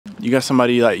You got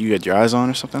somebody that you got your eyes on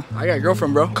or something? I got a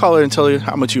girlfriend, bro. Call her and tell her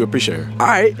how much you appreciate her. All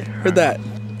right, heard that.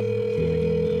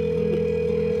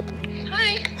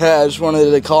 Hi. Hey, I just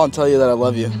wanted to call and tell you that I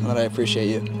love you and that I appreciate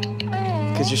you.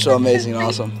 Because you're so amazing and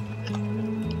awesome.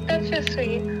 That's so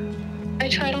sweet. I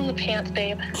tried on the pants,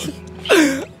 babe.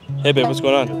 Hey babe, what's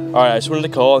going on? All right, I just wanted to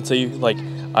call and tell you, like,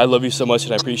 I love you so much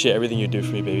and I appreciate everything you do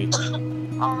for me, baby.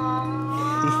 All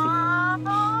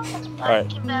right.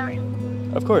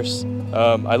 Of course.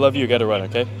 I love you. Gotta run,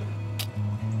 okay?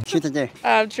 Truth or dare?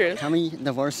 Truth. Tell me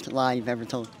the worst lie you've ever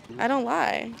told. I don't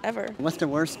lie, ever. What's the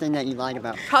worst thing that you lied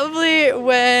about? Probably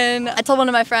when I told one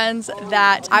of my friends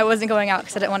that I wasn't going out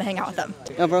because I didn't want to hang out with them.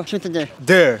 Yo, bro, truth or dare?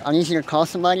 Dare. I need you to call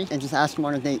somebody and just ask them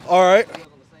on a date. All right.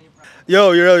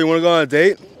 Yo, you want to go on a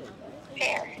date?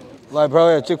 Where? Like,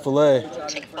 probably at Chick-fil-A.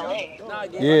 Chick-fil-A.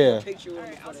 Yeah.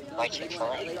 Why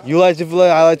Chick-fil-A? You like Chick-fil-A?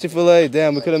 I like Chick-fil-A.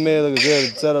 Damn, we could have made it look a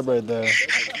good setup right there.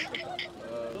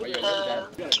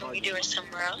 Can we do it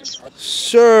somewhere else?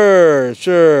 Sure.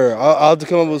 I'll have to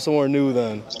come up with somewhere new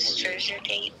then. Here's your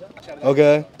date.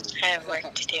 Okay. I have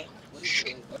work to do.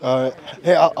 All right.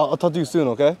 Hey, I'll talk to you soon,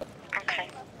 okay? Okay.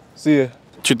 See ya.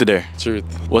 Truth or dare? Truth.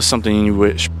 What's something you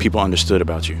wish people understood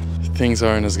about you? Things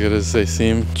aren't as good as they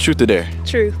seem. Truth or dare?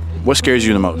 Truth. What scares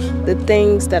you the most? The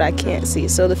things that I can't see,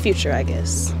 so the future, I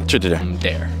guess. Truth or dare?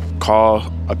 Dare.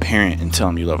 Call a parent and tell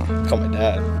them you love them. Call my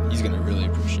dad. He's gonna really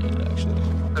appreciate it, actually.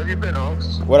 Have you been,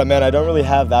 Alex? What I meant, I don't really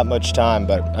have that much time,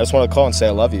 but I just want to call and say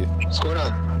I love you. What's going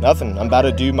on? Nothing. I'm about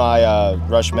to do my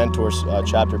Rush Mentors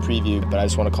chapter preview, but I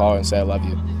just want to call and say I love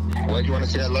you. Why do you want to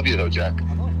say I love you, though, Jack?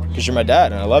 Because you're my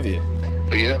dad and I love you.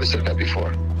 But you never said that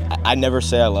before. I never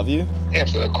say I love you? Yeah,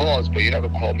 for the calls, but you never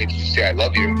called me to say I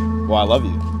love you. Well, I love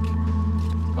you.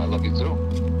 I love you, too.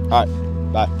 All right.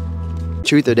 Bye.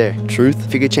 Truth or dare? Truth.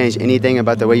 If you could change anything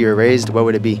about the way you were raised, what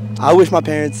would it be? I wish my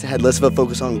parents had less of a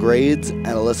focus on grades and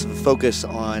a less of a focus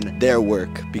on their work,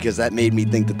 because that made me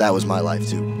think that that was my life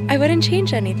too. I wouldn't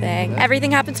change anything. Everything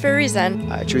happens for a reason.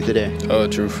 Truth or dare?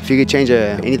 Truth. If you could change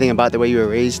anything about the way you were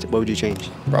raised, what would you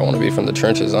change? Bro, I want to be from the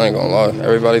trenches, I ain't gonna lie.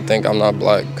 Everybody think I'm not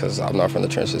black because I'm not from the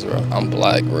trenches, bro. I'm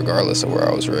black regardless of where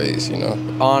I was raised, you know?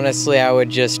 Honestly, I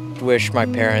would just wish my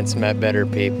parents met better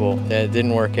people. It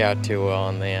didn't work out too well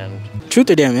in the end. Truth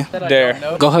or dare, man? Dare.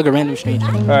 Go hug a random stranger.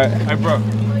 All right. Hey, bro.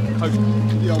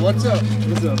 Yo, what's up?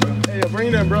 What's up, bro? Hey, yo, bring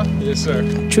it in, bro. Yes, sir.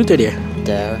 Truth or dare?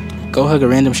 Dare. Go hug a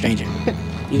random stranger.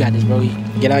 You got this, bro.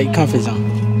 Get out of your comfort zone.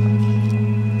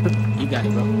 You got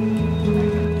it, bro.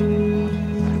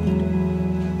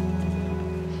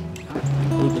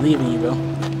 We believe in you, bro.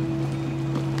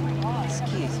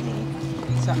 Excuse me.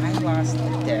 So I lost the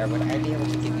dare. Would I be able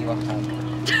to give you a hug?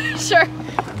 Sure.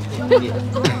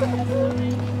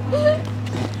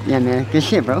 Yeah, man. Good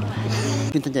shit, bro.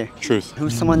 Truth or dare? Truth.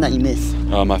 Who's someone that you miss?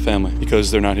 My family,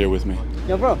 because they're not here with me.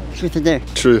 Yo, bro. Truth or dare?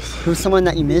 Truth. Who's someone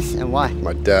that you miss and why?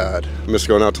 My dad. I miss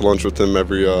going out to lunch with him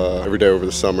every day over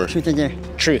the summer. Truth or dare?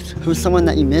 Truth. Who's someone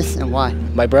that you miss and why?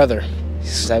 My brother.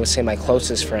 I would say my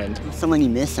closest friend. Who's someone you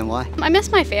miss and why? I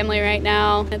miss my family right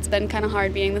now. It's been kind of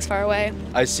hard being this far away.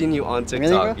 I've seen you on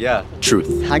TikTok. Really, bro? Yeah.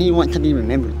 Truth. How do you want to be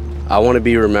remembered? I want to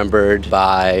be remembered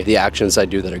by the actions I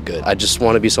do that are good. I just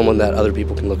want to be someone that other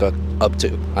people can look up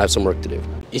to. I have some work to do.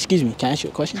 Excuse me, can I ask you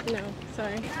a question? No,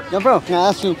 sorry. Yo, bro, can I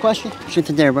ask you a question? Truth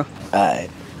or dare, bro? Could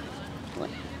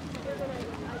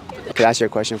I ask you a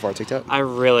question for our TikTok? I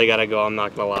really gotta go, I'm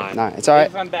not gonna lie. Nah, it's all right.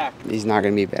 If I'm back. He's not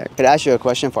going to be back. Could I ask you a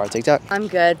question for our TikTok? I'm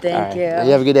good, thank you.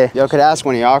 You have a good day. Yo, could I ask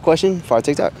one of y'all a question for our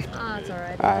TikTok? It's all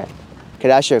right. All right. Could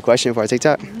I ask you a question for our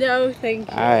TikTok? No, thank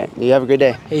you. All right. You have a good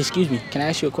day. Hey, excuse me, can I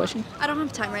ask you a question? I don't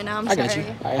have time right now, I'm I sorry. got you.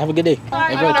 All right, have a good day. Sorry, Hey,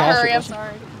 I'm bro, in a can I ask you hurry, I'm question?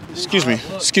 sorry. Excuse me.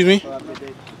 Excuse me.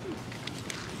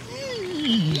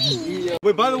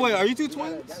 Wait, by the way, are you two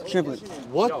twins? Triplets.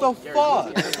 What the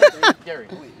fuck?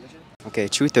 Okay,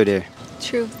 truth or dare?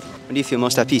 Truth. When do you feel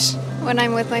most at peace? When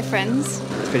I'm with my friends.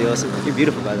 It's pretty awesome. You're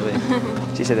beautiful, by the way.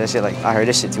 She said that shit like, I heard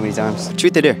this shit too many times.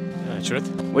 Truth or dare? Truth.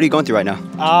 What are you going through right now?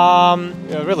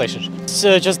 Relationship. It's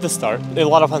just the start. A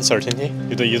lot of uncertainty.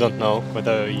 You don't know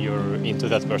whether you're into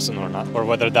that person or not, or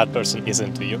whether that person is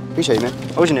into you. Appreciate you, man.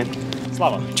 What was your name?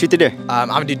 Slava. Truth or dare? I'm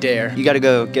gonna do dare. You gotta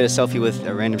go get a selfie with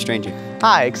a random stranger.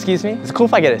 Hi, excuse me. Is it cool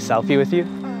if I get a selfie with you?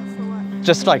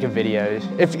 Just like a video.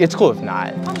 If it's cool if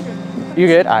not. You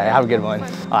good? All right, have a good one.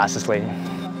 I'll ask this lady.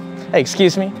 Hey,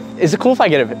 excuse me. Is it cool if I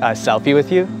get a selfie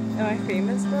with you? Am I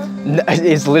famous though? No,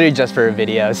 it's literally just for a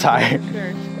video, sorry.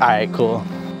 Sure. All right, cool.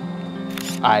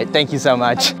 All right, thank you so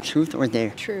much. Truth or dare?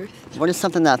 Truth. What is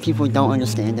something that people don't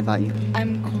understand about you?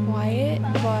 I'm quiet,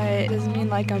 but it doesn't mean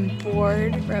like I'm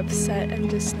bored or upset. I'm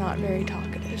just not very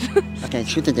talkative. Okay,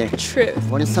 truth or dare? Truth.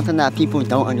 What is something that people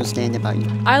don't understand about you?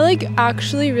 I like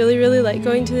actually really like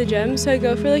going to the gym, so I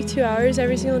go for like 2 hours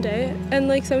every single day, and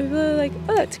like some people are like,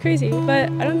 oh, that's crazy, but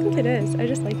I don't think it is. I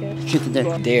just like it. Truth or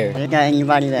dare? Dare. You got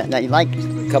anybody that you like?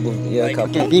 A couple.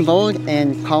 Okay, be bold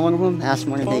and call one of them, ask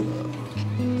them on a date.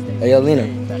 Hey, yo, Lena.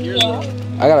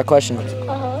 I got a question.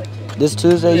 This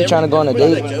Tuesday, you trying to go on a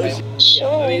date? Sure.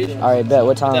 All right, bet.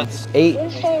 What time? 8?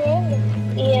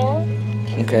 Yeah.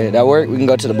 Okay, that work? We can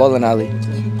go to the bowling alley.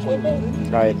 All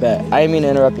right, bet. I didn't mean to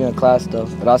interrupt you in class, though,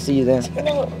 but I'll see you then.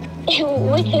 No.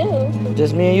 With who?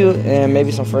 Just me and you, and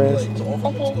maybe some friends.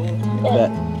 Okay.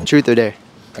 Bet. Truth or dare?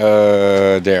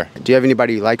 Dare. Do you have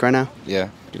anybody you like right now? Yeah.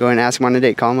 You go ahead and ask them on a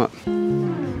date. Call them up.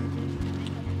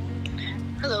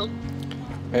 Hello.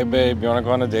 Hey, babe, you want to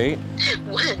go on a date?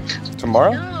 When?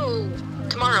 Tomorrow? No.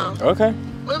 Tomorrow. Okay.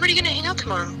 Where are you gonna hang out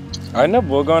tomorrow? I know,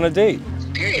 we'll go on a date.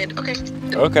 Period. Okay.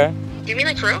 Okay. You mean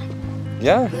like for real?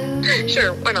 Yeah.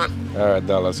 Sure. Why not? All right,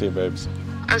 Dell, I'll see you, babes.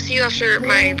 I'll see you after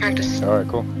my practice. All right,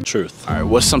 cool. Truth. All right,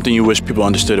 what's something you wish people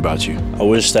understood about you? I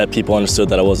wish that people understood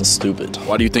that I wasn't stupid.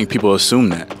 Why do you think people assume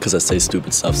that? Because I say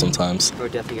stupid stuff sometimes. Bro,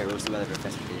 definitely got roasted by the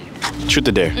professor. Truth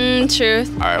or dare?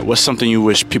 Truth. All right, what's something you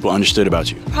wish people understood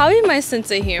about you? Probably my sense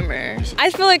of humor.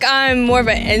 I feel like I'm more of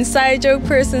an inside joke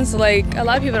person, so like a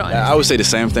lot of people don't understand. I would say the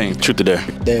same thing. Truth or dare?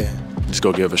 Dare. Just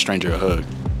go give a stranger a hug.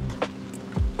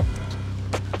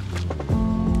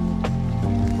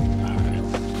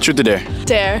 Truth or dare?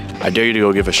 Dare. I dare you to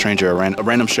go give a stranger a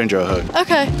random stranger a hug.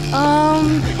 Okay.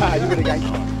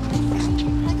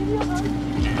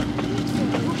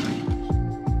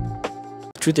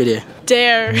 Truth or dare?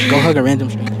 Dare. Go hug a random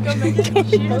stranger. Go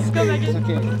back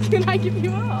in. Can I give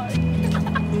you a hug?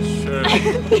 Sure.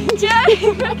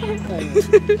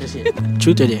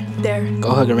 Truth or dare? Dare. Go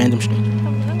hug a random stranger.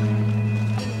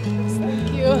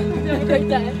 Thank you. Have a great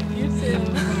day. You too.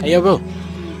 Hey, yo, bro.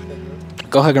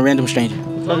 Go hug a random stranger.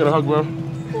 I got a hug, bro. Of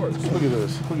course. Look at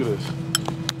this. Look at this.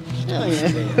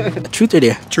 Truth or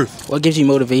dare? Truth. What gives you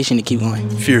motivation to keep going?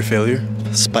 Fear of failure.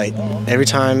 Spite. Every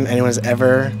time anyone's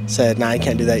ever said, nah, you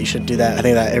can't do that, you shouldn't do that, I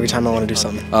think that every time I want to do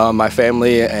something. My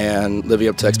family and living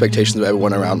up to expectations of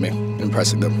everyone around me,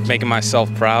 impressing them. Making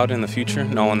myself proud in the future,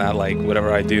 knowing that like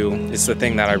whatever I do, it's the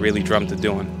thing that I really dreamt of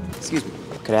doing. Excuse me.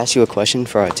 Could I ask you a question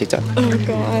for our TikTok? Oh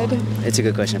God. It's a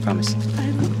good question, I promise. I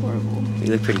look horrible.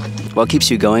 You look pretty. What keeps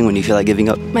you going when you feel like giving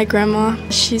up? My grandma.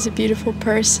 She's a beautiful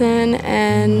person,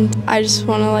 and I just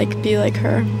want to like be like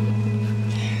her.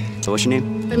 So what's your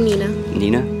name? I'm Nina.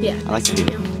 Nina? Yeah. I like to meet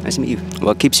you. Nice to meet you.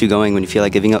 What keeps you going when you feel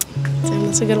like giving up?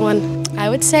 That's a good one. I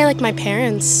would say like my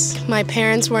parents. My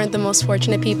parents weren't the most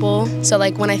fortunate people. So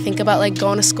like when I think about like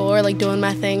going to school or like doing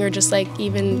my thing or just like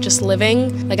even just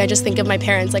living, like I just think of my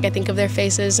parents. Like I think of their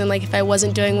faces, and like if I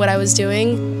wasn't doing what I was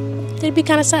doing, they'd be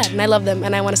kind of sad. And I love them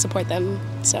and I want to support them.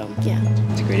 So yeah.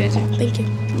 That's a great answer. Thank you.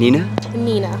 Nina?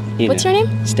 Nina. Nina. What's your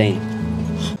name? Stain.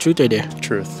 Truth or dare?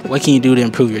 Truth. What can you do to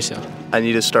improve yourself? I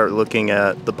need to start looking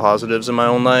at the positives in my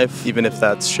own life, even if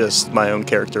that's just my own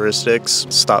characteristics.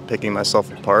 Stop picking myself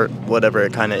apart. Whatever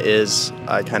it kind of is,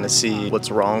 I kind of see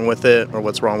what's wrong with it or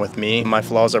what's wrong with me. My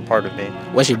flaws are part of me.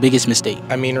 What's your biggest mistake?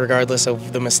 I mean, regardless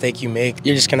of the mistake you make,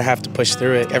 you're just going to have to push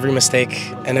through it. Every mistake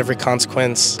and every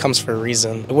consequence comes for a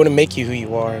reason. It wouldn't make you who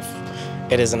you are if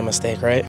it isn't a mistake, right?